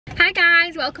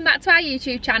guys, welcome back to our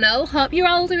YouTube channel. Hope you're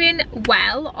all doing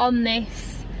well on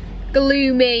this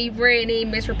gloomy, rainy,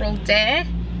 miserable day.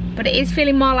 But it is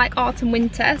feeling more like autumn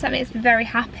winter, so that makes me very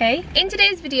happy. In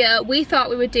today's video, we thought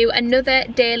we would do another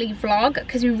daily vlog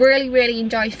because we really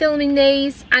enjoy filming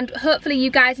these, and hopefully you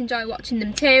guys enjoy watching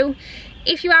them too.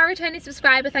 If you are a returning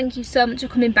subscriber, thank you so much for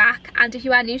coming back, and if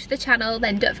you are new to the channel,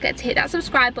 then don't forget to hit that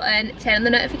subscribe button, turn on the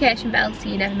notification bell so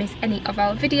you never miss any of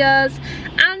our videos,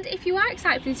 and if you are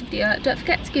excited for this video, don't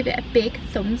forget to give it a big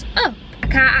thumbs up. I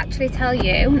can't actually tell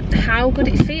you how good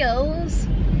it feels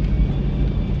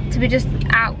to be just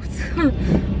out.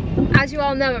 As you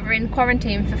all know, we're in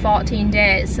quarantine for 14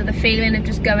 days, so the feeling of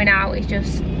just going out is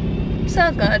just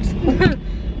so good.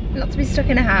 Not to be stuck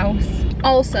in a house.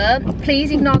 Also,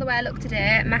 please ignore the way I look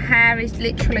today. My hair is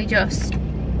literally just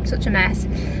such a mess.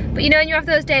 But you know when you have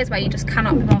those days where you just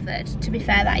cannot be bothered. To be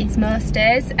fair, that is most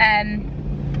days.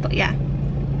 But yeah,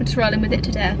 I'm just rolling with it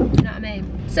today, you know what I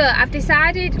mean? So I've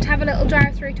decided to have a little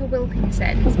drive through to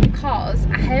Wilkinson's because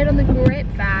I heard on the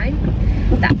grapevine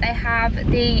that they have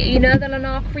the, you know, the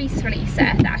Lenore crease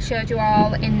releaser that I showed you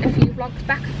all in a few vlogs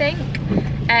back, I think.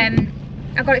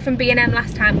 I got it from B&M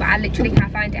last time, but I literally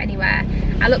can't find it anywhere.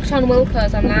 I looked on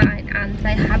Wilko's online and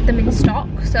they had them in stock,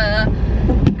 so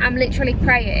I'm literally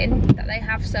praying that they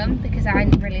have some because I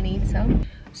really need some.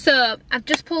 So I've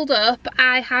just pulled up.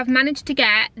 I have managed to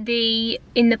get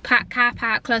in the car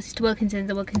park closest to Wilkinson's,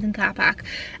 the Wilkinson car park.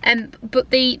 But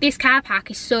this car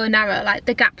park is so narrow, like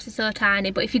the gaps are so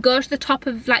tiny. But if you go to the top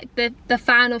of like the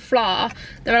final floor,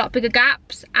 there are a lot bigger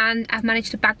gaps, and I've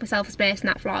managed to bag myself a space in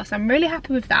that floor. So I'm really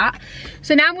happy with that.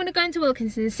 So now I'm going to go into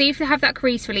Wilkinson's, see if they have that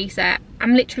crease releaser.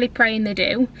 I'm literally praying they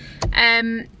do.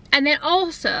 And then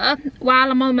also,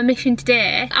 while I'm on my mission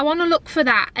today, I want to look for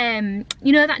that,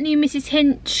 you know, that new Mrs.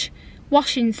 Hinch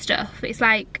washing stuff. It's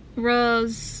like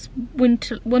Rose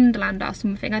Wonderland or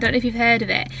something. I don't know if you've heard of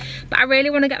it. But I really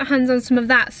want to get my hands on some of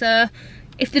that. So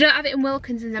if they don't have it in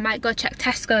Wilkinson's, I might go check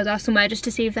Tesco's or somewhere just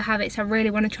to see if they have it. So I really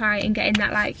want to try it and get in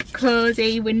that like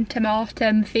cosy winter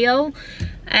autumn feel.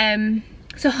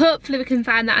 So hopefully we can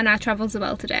find that on our travels as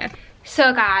well today.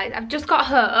 So guys, I've just got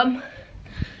home.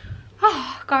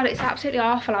 Oh god, it's absolutely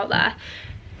awful out there.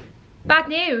 Bad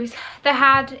news, they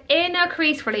had no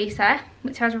crease releaser,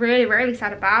 which I was really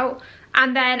sad about,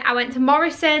 and then I went to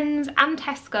Morrison's and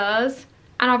Tesco's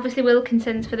and obviously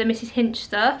Wilkinson's for the Mrs. Hinch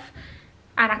stuff,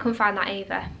 and I couldn't find that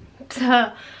either.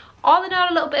 So all in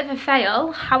all, a little bit of a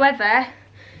fail. However,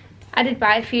 I did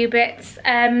buy a few bits.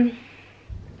 I'll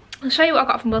show you what I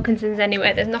got from Wilkinson's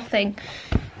anyway. There's nothing,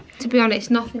 to be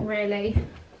honest, nothing really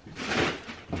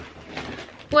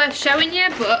worth showing you,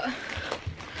 but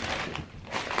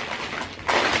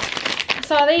I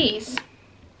saw these.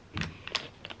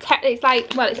 It's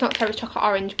like, well, it's not Terrace Chocolate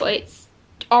Orange, but it's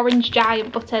orange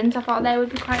giant buttons. I thought they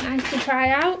would be quite nice to try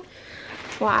out.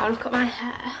 Wow, look at my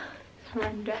hair. It's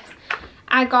horrendous.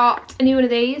 I got a new one of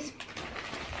these.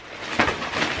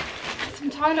 Some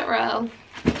toilet roll.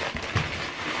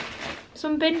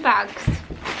 Some bin bags.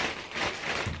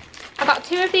 I got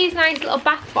two of these nice little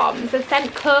bath bombs. They're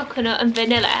scent coconut and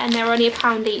vanilla, and they're only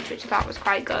 £1 each, which I thought was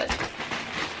quite good.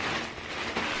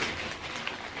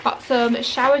 Got some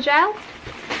shower gel.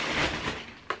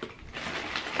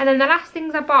 And then the last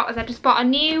things I bought was I just bought a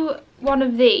new one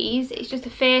of these. It's just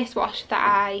a face wash that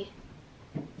I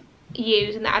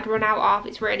use and that I'd run out of.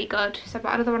 It's really good. So I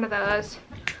bought another one of those.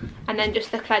 And then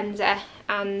just the cleanser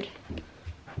and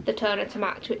the toner to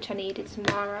match, which I needed some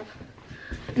more of.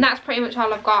 And that's pretty much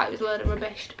all I've got. It was a load of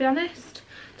rubbish, to be honest.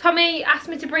 Tommy asked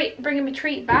me to bring him a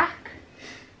treat back.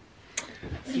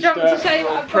 So do you want me to show you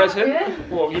what I've present? got here?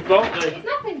 What have you bought me? It's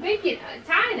nothing big, you know, it's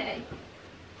tiny.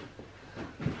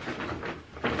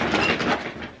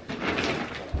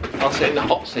 I'll sit in the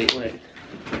hot seat, wait.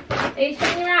 Are you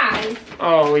shutting your eyes?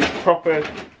 Oh, it's proper.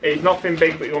 It's nothing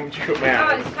big, but you want me to shut my Oh,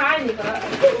 eyes? it's tiny, but I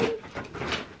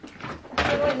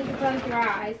don't want you to close your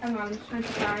eyes. Hang on, I'm just trying to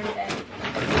find it.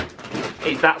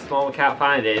 It's that small, I can't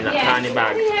find it in that tiny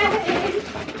bag. Yeah, it is.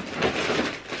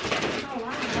 Oh,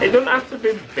 wow. It doesn't have to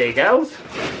be big, else.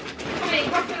 I mean,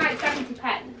 it cost me like 70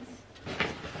 pence.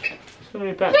 So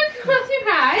many pence. Don't close your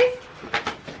eyes.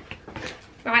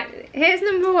 Right, here's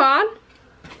number one.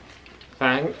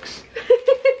 Thanks.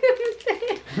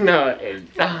 No,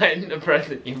 that isn't a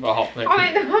present you bought me. Oh,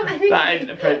 I don't want anything. That isn't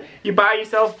a present. You buy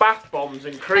yourself bath bombs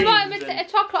and creams. I bought him a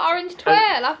chocolate orange twirl.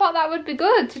 I thought that would be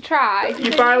good to try.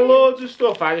 You buy loads of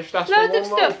stuff. I just asked for Loads one of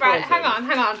stuff, right? present.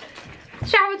 Hang on.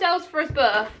 Shower gels for us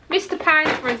both. Mr. Pines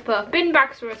for us both. Bin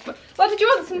bags for us both. What did you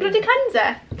want? Some bloody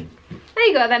cleanser? There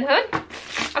you go then, hun.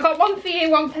 I got one for you,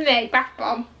 one for me. Bath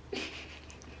bomb.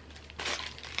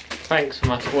 Thanks for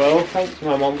my twirl. Thanks for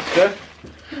my monster.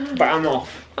 But I'm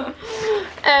off.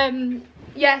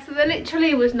 Yeah, so there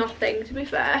literally was nothing, to be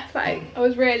fair. Like, I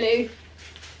was really,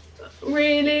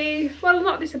 well,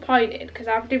 not disappointed because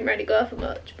I didn't really go for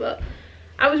much, but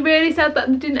I was really sad that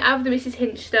they didn't have the Mrs.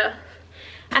 Hinch stuff.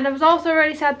 And I was also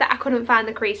really sad that I couldn't find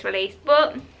the crease release,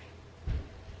 but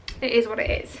it is what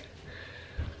it is.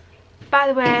 By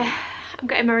the way, I'm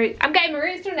getting my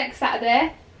roots done next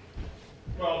Saturday.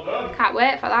 Well done. Can't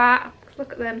wait for that.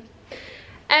 Look at them.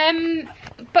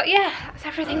 But yeah, that's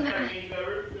everything that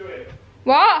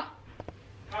What?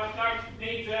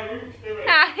 Needs their roots doing.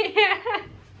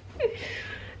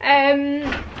 And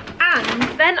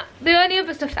then the only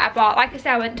other stuff that I bought, like I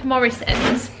said, I went to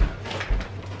Morrison's.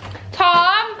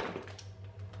 Tom!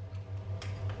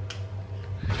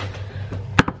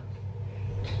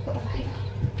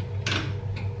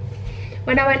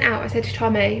 When I went out, I said to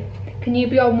Tommy, can you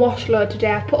be on wash load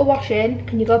today? I've put a wash in,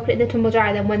 can you go put it in the tumble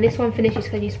dryer, then when this one finishes,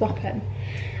 can you swap them?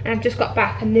 And I've just got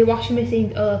back and the washing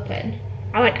machine's open.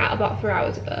 I went out about 3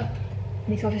 hours ago.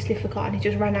 And he's obviously forgotten. He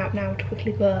just ran out now to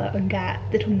quickly go and get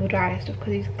the tumble dryer stuff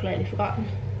because he's clearly forgotten.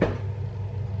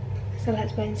 So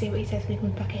let's wait and see what he says when he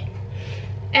comes back in.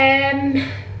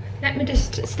 Let me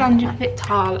just stand you a bit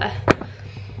taller.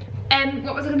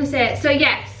 What was I going to say? So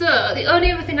yeah, so the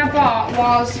only other thing I bought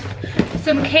was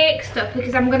some cake stuff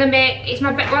because I'm going to make, it's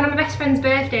one of my best friend's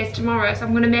birthdays tomorrow, so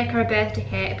I'm going to make her a birthday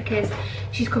cake because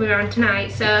she's coming around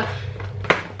tonight. So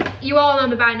you all know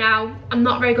me by now, I'm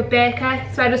not a very good baker,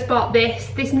 so I just bought this.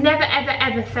 This never ever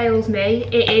ever fails me.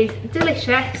 It is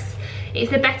delicious.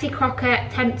 It's the Betty Crocker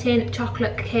Tempting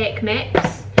Chocolate Cake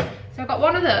Mix. So I got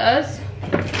one of those.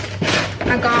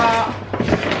 I got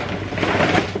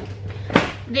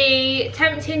the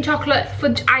Tempting Chocolate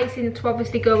Fudge Icing to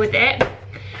obviously go with it.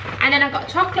 And then I got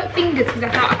chocolate fingers because I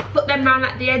thought I could put them around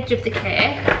like the edge of the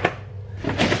cake.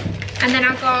 And then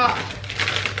I got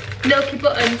milky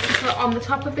buttons to put on the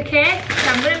top of the cake.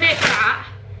 So I'm going to make that.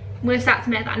 I'm going to start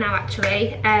to make that now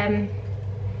actually. And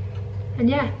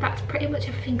yeah, that's pretty much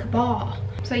everything I bought.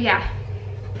 So yeah.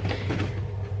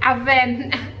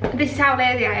 This is how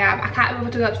lazy I am. I can't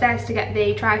remember to go upstairs to get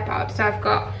the tripod. So I've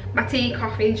got my tea,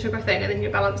 coffee and sugar thing and then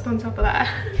you're balanced on top of that.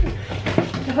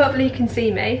 So hopefully you can see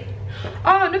me.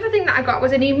 Oh, another thing that I got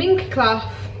was a new minky cloth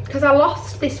because I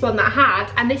lost this one that I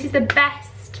had, and this is the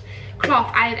best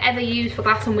cloth I have ever used for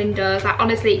glass and windows. Like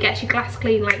honestly, it gets your glass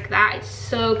clean like that. It's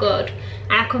so good,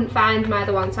 and I couldn't find my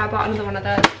other one, so I bought another one of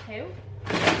those too.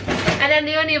 And then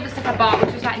the only other stuff I bought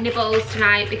was just like nibbles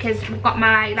tonight because we've got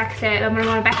my, like I said, one of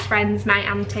my best friends, my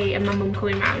auntie and my mum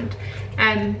coming round.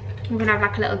 We're gonna have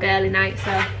like a little girly night,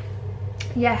 so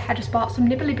yeah, I just bought some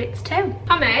nibbly bits too.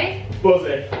 Tommy?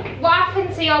 Buzzy. What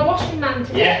happened to your washing man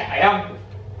today? Yeah, I am.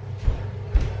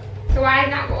 So why is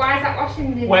that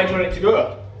washing in? Where do you want it to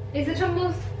go? Is the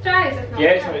tumbles dryers? Yeah,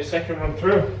 it's on its second run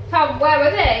through. Tom, where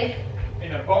were they?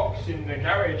 In a box in the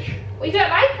garage. Well, you don't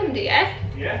like them, do you?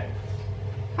 Yeah.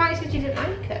 I thought you said you didn't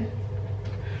like them.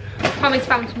 Tommy's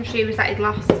found some shoes that he'd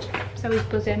lost, so he's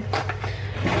buzzing.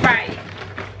 Right.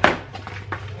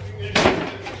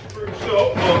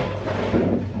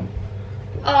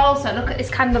 Also, look at this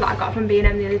candle that I got from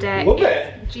B&M the other day. Love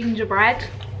it. Gingerbread.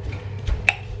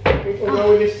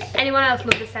 Oh. Anyone else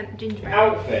love the scent of gingerbread?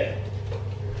 Outfit.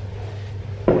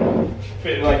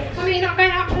 Fit like. I mean, you're not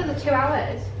going out for another 2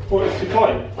 hours. What's the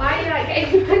point? Why are you like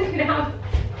getting ready now?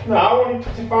 No, I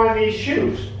wanted to buy these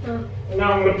shoes. Oh. And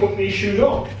now I'm going to put these shoes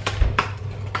on.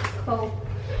 Cool.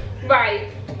 Right.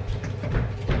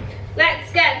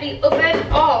 Let's get the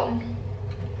oven on.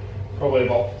 Probably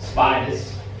about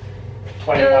spiders.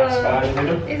 25 spiders in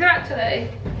them. Is there actually?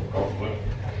 Probably.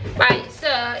 Right, so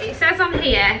it says on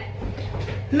here,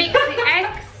 mix the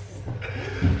eggs.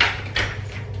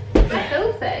 They're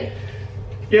filthy.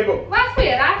 Yeah, but That's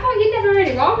weird. I thought you'd never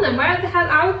really worn them. Where the hell?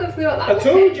 I would go through all that. I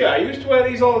told you, I used to wear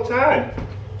these all the time.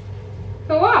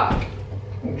 For what?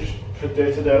 Just for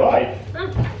day-to-day life.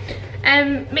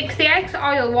 Oh. Mix the eggs,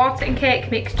 oil, water and cake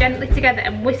mix gently together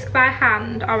and whisk by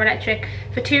hand or electric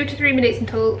for 2 to 3 minutes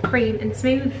until cream and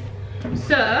smooth.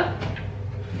 So,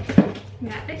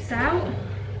 get this out.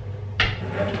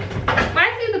 Why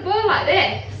is the other bowl like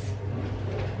this?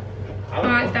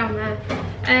 Oh, it's down there.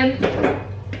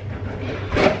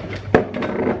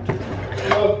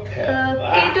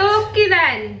 Okie dokie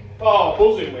then. Oh,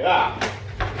 buzzing with that.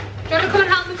 Do you want to come and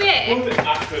help me bit? Buzzing,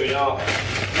 absolutely not.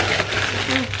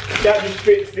 That just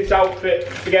fits this outfit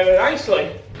together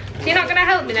nicely. So you're not going to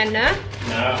help me then, no?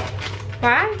 No.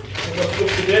 Why? I've got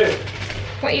stuff to do.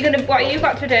 What you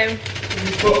got to do? You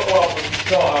put all of them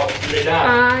sort out for me now.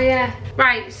 Ah, yeah.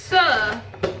 Right, so I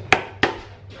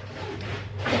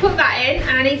put that in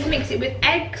and I need to mix it with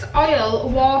eggs, oil,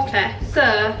 water.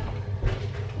 So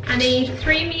I need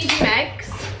 3 medium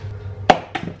eggs.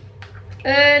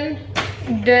 And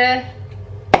the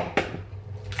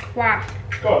wow.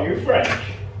 God, you French?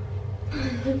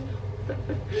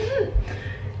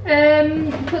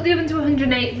 Put the oven to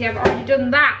 180. I've already done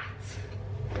that.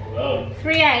 Well.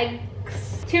 3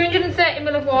 eggs,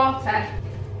 230ml of water.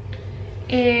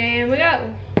 Here we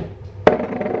go.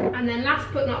 And then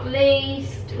last but not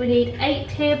least, we need 8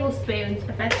 tablespoons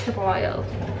of vegetable oil.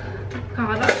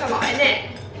 God, that's a lot, isn't it?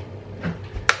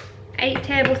 8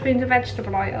 tablespoons of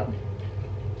vegetable oil.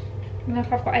 I don't know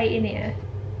if I've got 8 in here.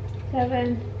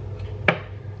 7,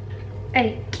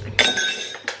 8.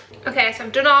 Okay, so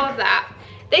I've done all of that.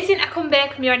 This isn't a come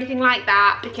bake me or anything like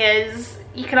that, because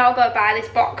you can all go buy this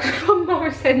box from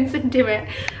Morrison's and do it.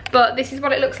 But this is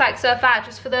what it looks like so far,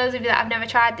 just for those of you that have never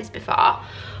tried this before.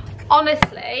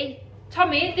 Honestly,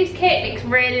 Tommy, this cake looks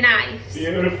really nice.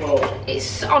 Beautiful.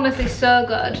 It's honestly so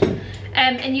good.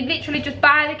 And you literally just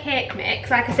buy the cake mix,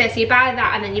 like I said, so you buy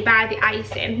that and then you buy the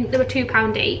icing. I think they were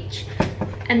 £2 each.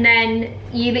 And then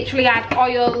you literally add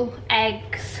oil,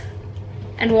 eggs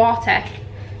and water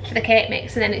to the cake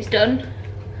mix, and then it's done.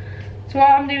 So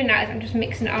what I'm doing now is I'm just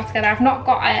mixing it all together. I've not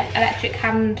got an electric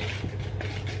hand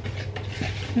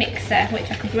mixer, which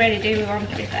I could really do with one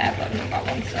to be fair, but I've not got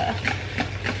one, so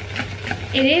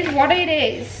it is what it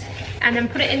is. And then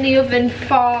put it in the oven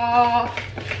for,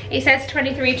 it says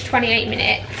 23 to 28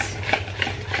 minutes.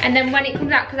 And then when it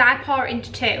comes out, because I pour it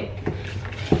into 2,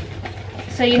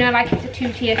 so you know, like it's a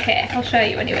 2-tier cake. I'll show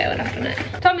you anyway when I've done it.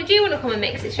 Tommy, do you want to come and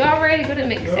mix this? You're really good at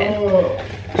mixing. No,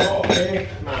 not a cake,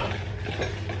 man.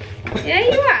 Yeah,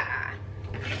 you are.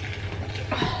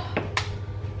 Oh,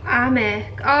 I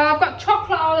make. Oh, I've got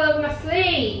chocolate all over my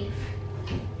sleeve.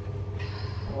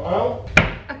 Well.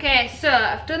 Okay, so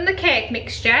I've done the cake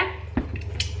mixture.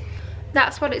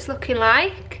 That's what it's looking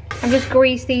like. I've just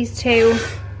greased these 2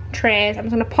 trays. I'm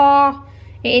just gonna pour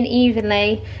it in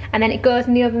evenly, and then it goes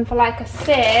in the oven for, like I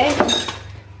say,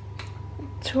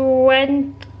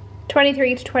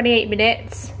 23 to 28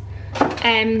 minutes.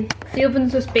 The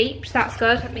oven's just beeped, so that's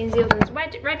good. That means the oven's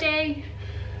ready.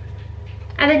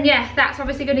 And then yeah, that's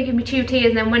obviously going to give me 2 tiers,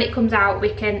 and then when it comes out we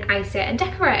can ice it and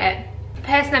decorate it. The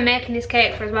person I'm making this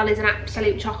cake for as well is an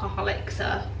absolute chocoholic,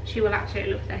 so she will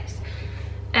absolutely love this.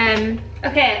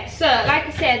 Okay, so like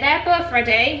I said, they're both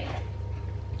ready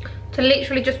to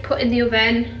literally just put in the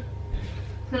oven.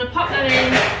 I'm going to pop them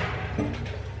in.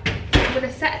 I'm going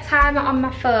to set a timer on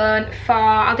my phone for,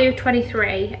 I'll do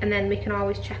 23, and then we can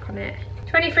always check on it.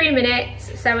 23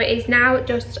 minutes, so it is now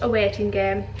just a waiting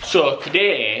game. So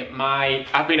today,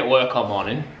 I've been at work all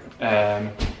morning,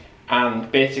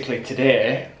 and basically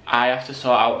today, I have to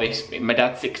sort out this, my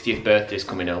dad's 60th birthday is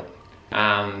coming up,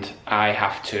 and I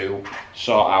have to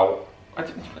sort out,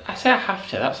 I say I have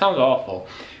to, that sounds awful.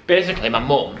 Basically, my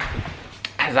mum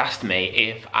has asked me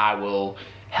if I will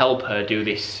help her do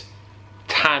this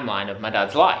timeline of my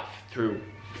dad's life through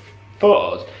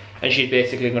photos, and she's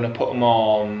basically going to put them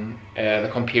on the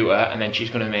computer, and then she's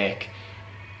going to make,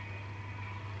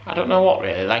 I don't know what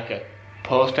really, like a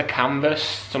poster canvas,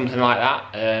 something like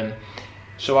that.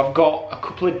 So I've got a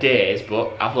couple of days,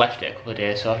 but I've left it a couple of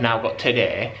days, so I've now got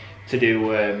today to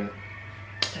do,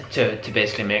 to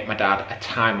basically make my dad a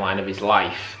timeline of his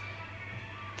life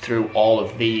through all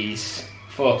of these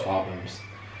photo albums.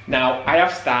 Now, I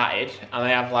have started, and I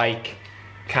have like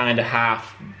kind of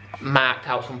half marked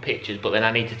out some pictures, but then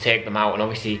I need to take them out and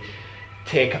obviously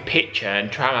take a picture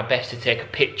and try my best to take a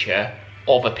picture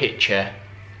of a picture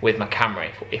with my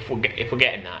camera if we're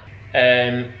getting that.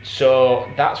 So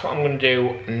that's what I'm going to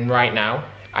do right now.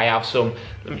 I have some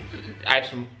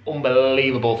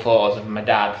unbelievable photos of my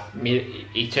dad.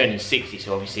 He turned 60,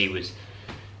 so obviously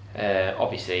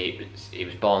he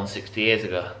was born 60 years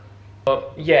ago.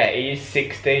 But yeah, he is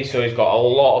 60, so he's got a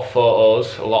lot of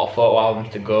photos, a lot of photo albums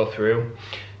to go through.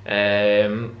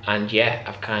 And yeah,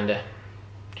 I've kind of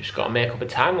just got to make up a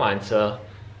timeline, so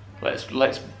let's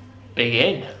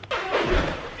begin.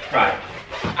 Right,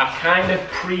 I've kind of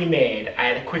pre-made, I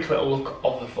had a quick little look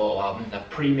of the photo albums, I've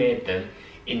pre-made them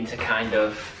into kind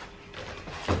of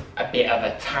a bit of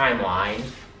a timeline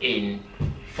in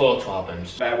photo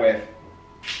albums. Bear with.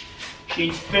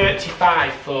 She's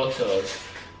 35 photos.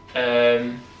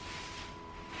 So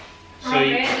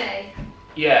really?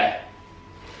 Yeah.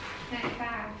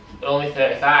 35. Only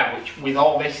 35, which with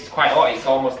all this is quite a lot. It's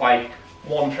almost like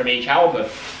one from each album.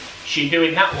 She's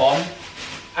doing that one,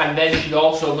 and then she's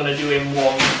also going to do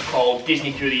one called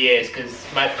Disney Through the Years, because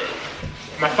my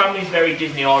family's very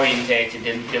Disney orientated.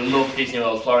 They love Disney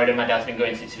World Florida. My dad's been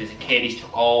going since he was a kid. He's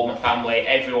took all my family.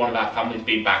 Every one of our family's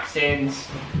been back since.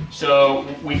 So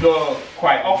we go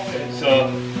quite often. So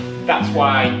that's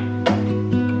why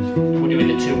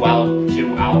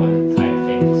two album type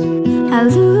things. I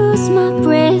lose my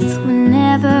breath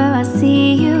whenever I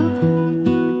see you.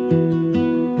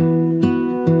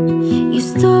 You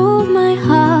stole my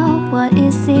heart, what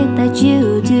is it that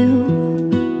you do?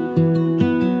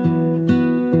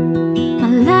 My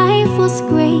life was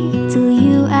great till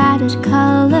you added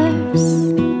colors.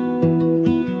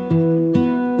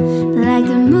 Like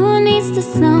the moon needs the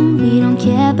sun, we don't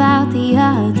care about the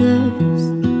others.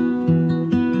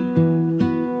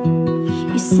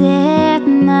 You set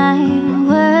my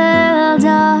world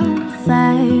on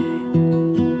fire.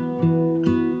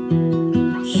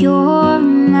 You're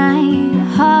my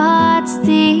heart's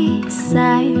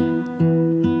desire.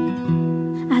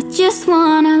 I just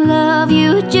wanna love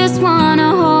you, just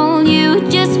wanna hold you,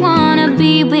 just wanna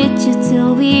be with you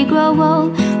till we grow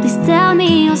old. Please tell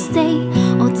me you'll stay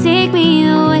or take me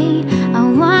away. I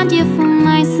want you for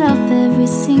myself every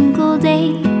single day.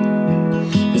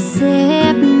 You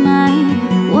set my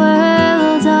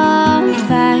world on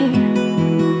fire.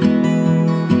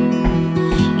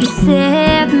 You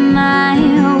set my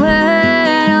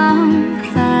world on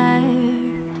fire.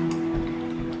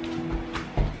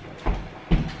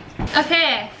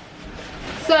 Okay,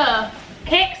 so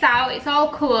cake's out, it's all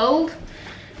cooled.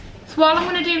 So all I'm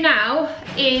gonna do now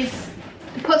is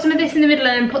put some of this in the middle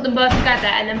and put them both together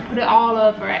and then put it all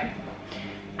over it.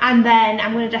 And then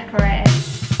I'm gonna decorate it.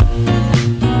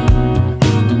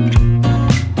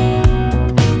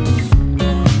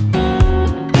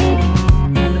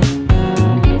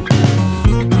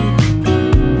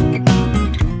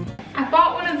 I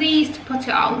bought one of these to put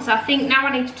it on, so I think now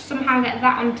I need to somehow get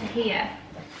that onto here.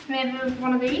 Maybe with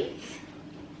one of these.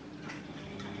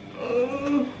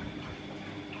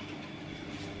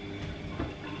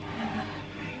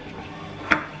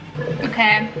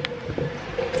 Okay.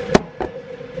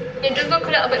 It does look a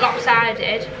little bit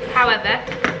lopsided, however,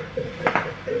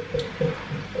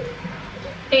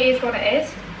 it is what it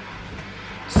is.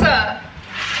 So,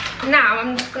 now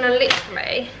I'm just gonna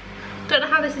literally, don't know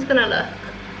how this is gonna look,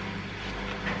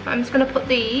 but I'm just gonna put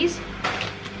these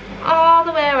all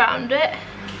the way around it,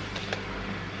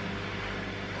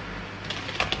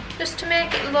 just to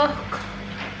make it look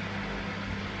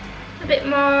a bit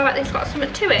more like it's got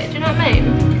something to it, do you know what I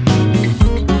mean?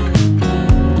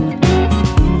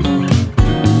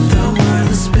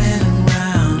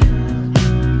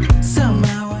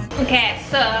 Okay,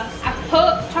 so I've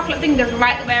put chocolate fingers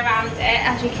right the way around it,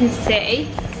 as you can see.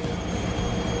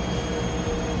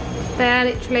 They're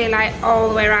literally like all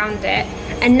the way around it.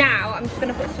 And now I'm just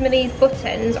going to put some of these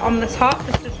buttons on the top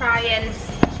just to try and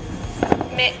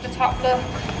make the top look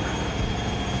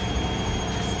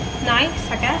nice,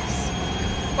 I guess.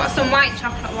 Got some white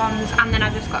chocolate ones and then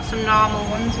I've just got some normal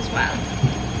ones as well.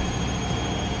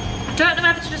 I don't know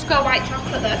whether to just go white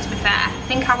chocolate though, to be fair. I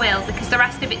think I will, because the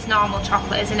rest of it's normal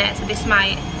chocolate, isn't it? So this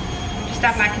might just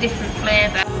have like a different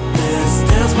flavour.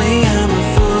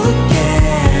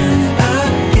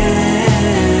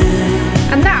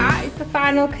 And that is the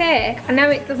final cake. I know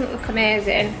it doesn't look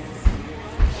amazing,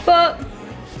 but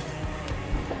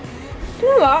you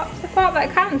know what? It's the thought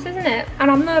that counts, isn't it?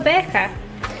 And I'm no baker.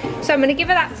 So I'm going to give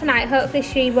her that tonight. Hopefully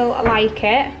she will like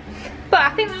it. But I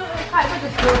think that looks quite good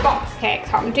just for a box cake,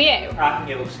 Tom, do you? I think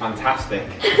it looks fantastic.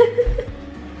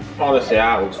 Honestly,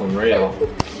 that looks unreal.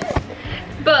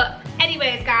 But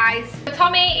anyways, guys,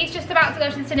 Tommy is just about to go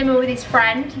to the cinema with his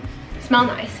friend. Smell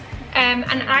nice. And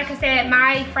like I say,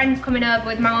 my friend's coming over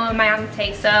with my mum and my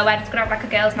auntie, so we're just gonna have like a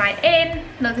girls' night in,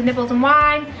 loads of nibbles and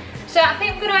wine. So I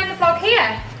think we're gonna end the vlog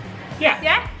here. Yeah.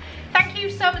 Yeah? Thank you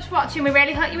so much for watching. We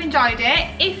really hope you enjoyed it.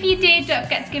 If you did, don't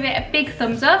forget to give it a big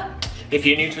thumbs up. If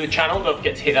you're new to the channel, don't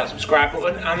forget to hit that subscribe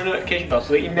button and the notification bell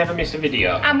so that you never miss a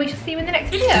video. And we shall see you in the next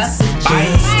video.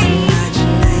 Bye.